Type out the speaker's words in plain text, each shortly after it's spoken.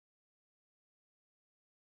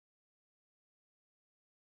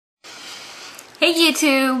Hey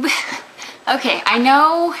YouTube! Okay, I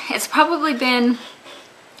know it's probably been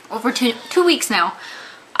over two weeks now.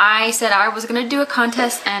 I said I was gonna do a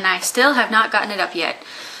contest and I still have not gotten it up yet.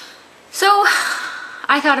 So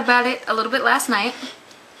I thought about it a little bit last night,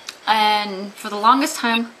 and for the longest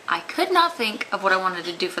time I could not think of what I wanted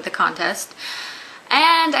to do for the contest,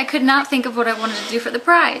 and I could not think of what I wanted to do for the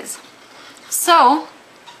prize. So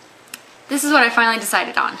this is what I finally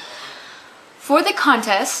decided on. For the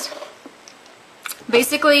contest,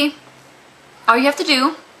 basically all you have to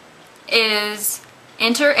do is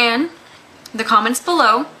enter in the comments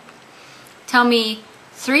below, tell me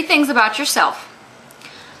 3 things about yourself.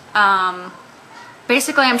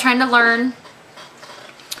 Basically I'm trying to learn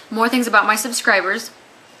more things about my subscribers,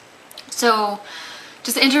 so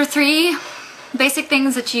just enter 3 basic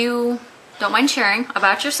things that you don't mind sharing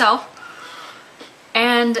about yourself,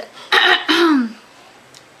 and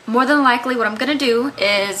more than likely what I'm gonna do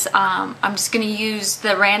is I'm just gonna use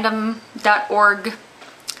the random.org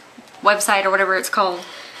website or whatever it's called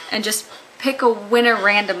and just pick a winner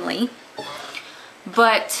randomly.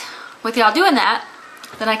 But with y'all doing that,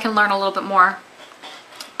 then I can learn a little bit more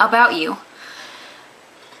about you.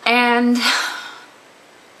 And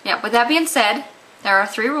yeah, with that being said, there are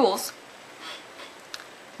 3 rules.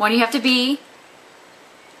 1, you have to be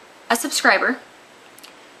a subscriber.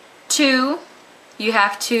 2, you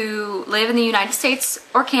have to live in the United States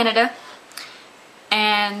or Canada.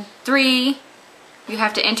 And 3, you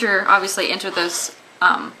have to obviously enter those,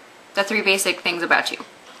 the 3 basic things about you.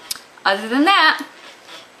 Other than that,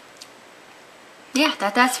 yeah,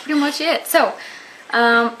 that's pretty much it. So,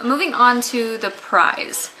 moving on to the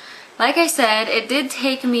prize. Like I said, it did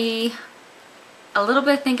take me a little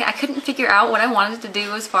bit of thinking. I couldn't figure out what I wanted to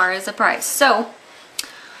do as far as the prize. So,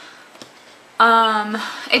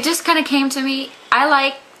 it just kind of came to me. I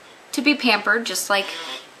like to be pampered just like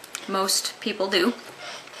most people do,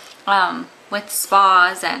 with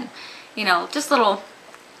spas and, you know, just little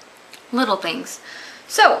things.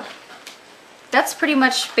 So that's pretty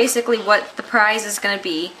much basically what the prize is going to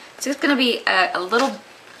be. It's just going to be a little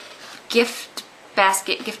gift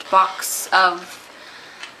basket, gift box of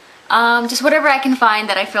just whatever I can find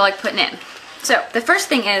that I feel like putting in. So the first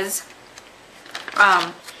thing is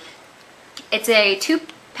it's a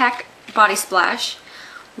 2-pack body splash.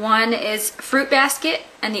 One is fruit basket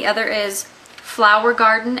and the other is flower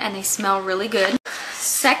garden, and they smell really good.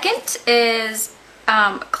 Second is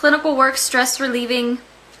Clinical Works stress relieving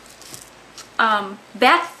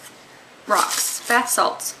bath rocks, bath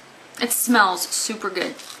salts. It smells super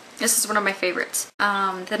good. This is one of my favorites.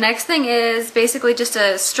 The next thing is basically just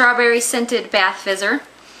a strawberry scented bath fizzer.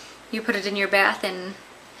 You put it in your bath and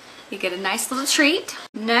you get a nice little treat.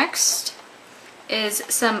 Next is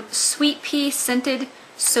some sweet pea scented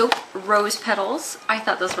soap rose petals. I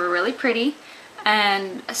thought those were really pretty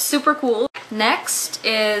and super cool. Next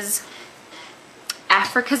is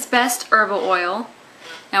Africa's Best Herbal Oil.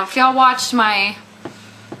 Now if y'all watched my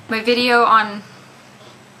video on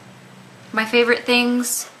my favorite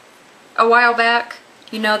things a while back,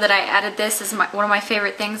 you know that I added this as one of my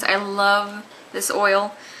favorite things. I love this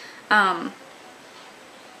oil.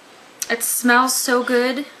 It smells so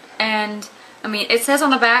good, and I mean, it says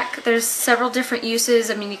on the back there's several different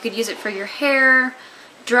uses. I mean, you could use it for your hair,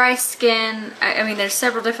 dry skin. I mean, there's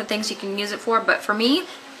several different things you can use it for, but for me,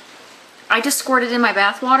 I just squirt it in my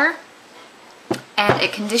bath water and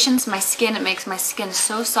it conditions my skin. It makes my skin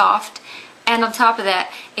so soft, and on top of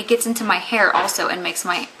that, it gets into my hair also and makes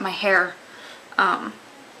my hair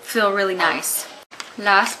feel really nice.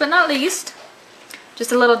 Last but not least,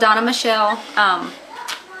 just a little Donna Michelle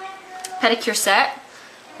pedicure set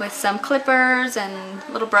with some clippers and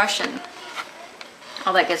a little brush and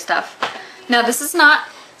all that good stuff. Now this is not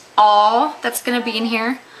all that's going to be in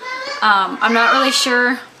here. I'm not really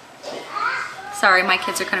sure. Sorry, my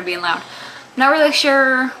kids are kind of being loud. I'm not really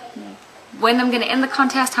sure when I'm going to end the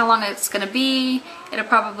contest, how long it's going to be. It'll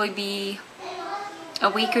probably be a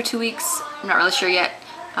week or 2 weeks. I'm not really sure yet,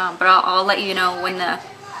 but I'll let you know when the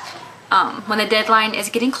deadline is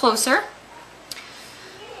getting closer.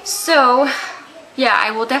 So yeah,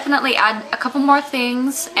 I will definitely add a couple more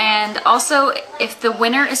things, and also if the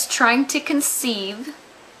winner is trying to conceive,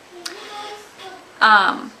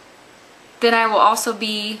 then I will also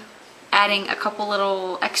be adding a couple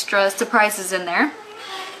little extra surprises in there.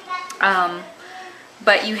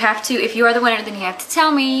 But you have to, if you are the winner, then you have to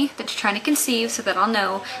tell me that you're trying to conceive so that I'll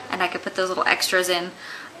know and I can put those little extras in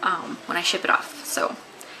when I ship it off. So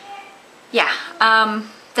yeah,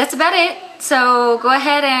 that's about it. So go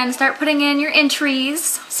ahead and start putting in your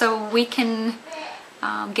entries so we can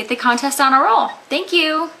get the contest on a roll. Thank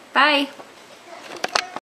you. Bye.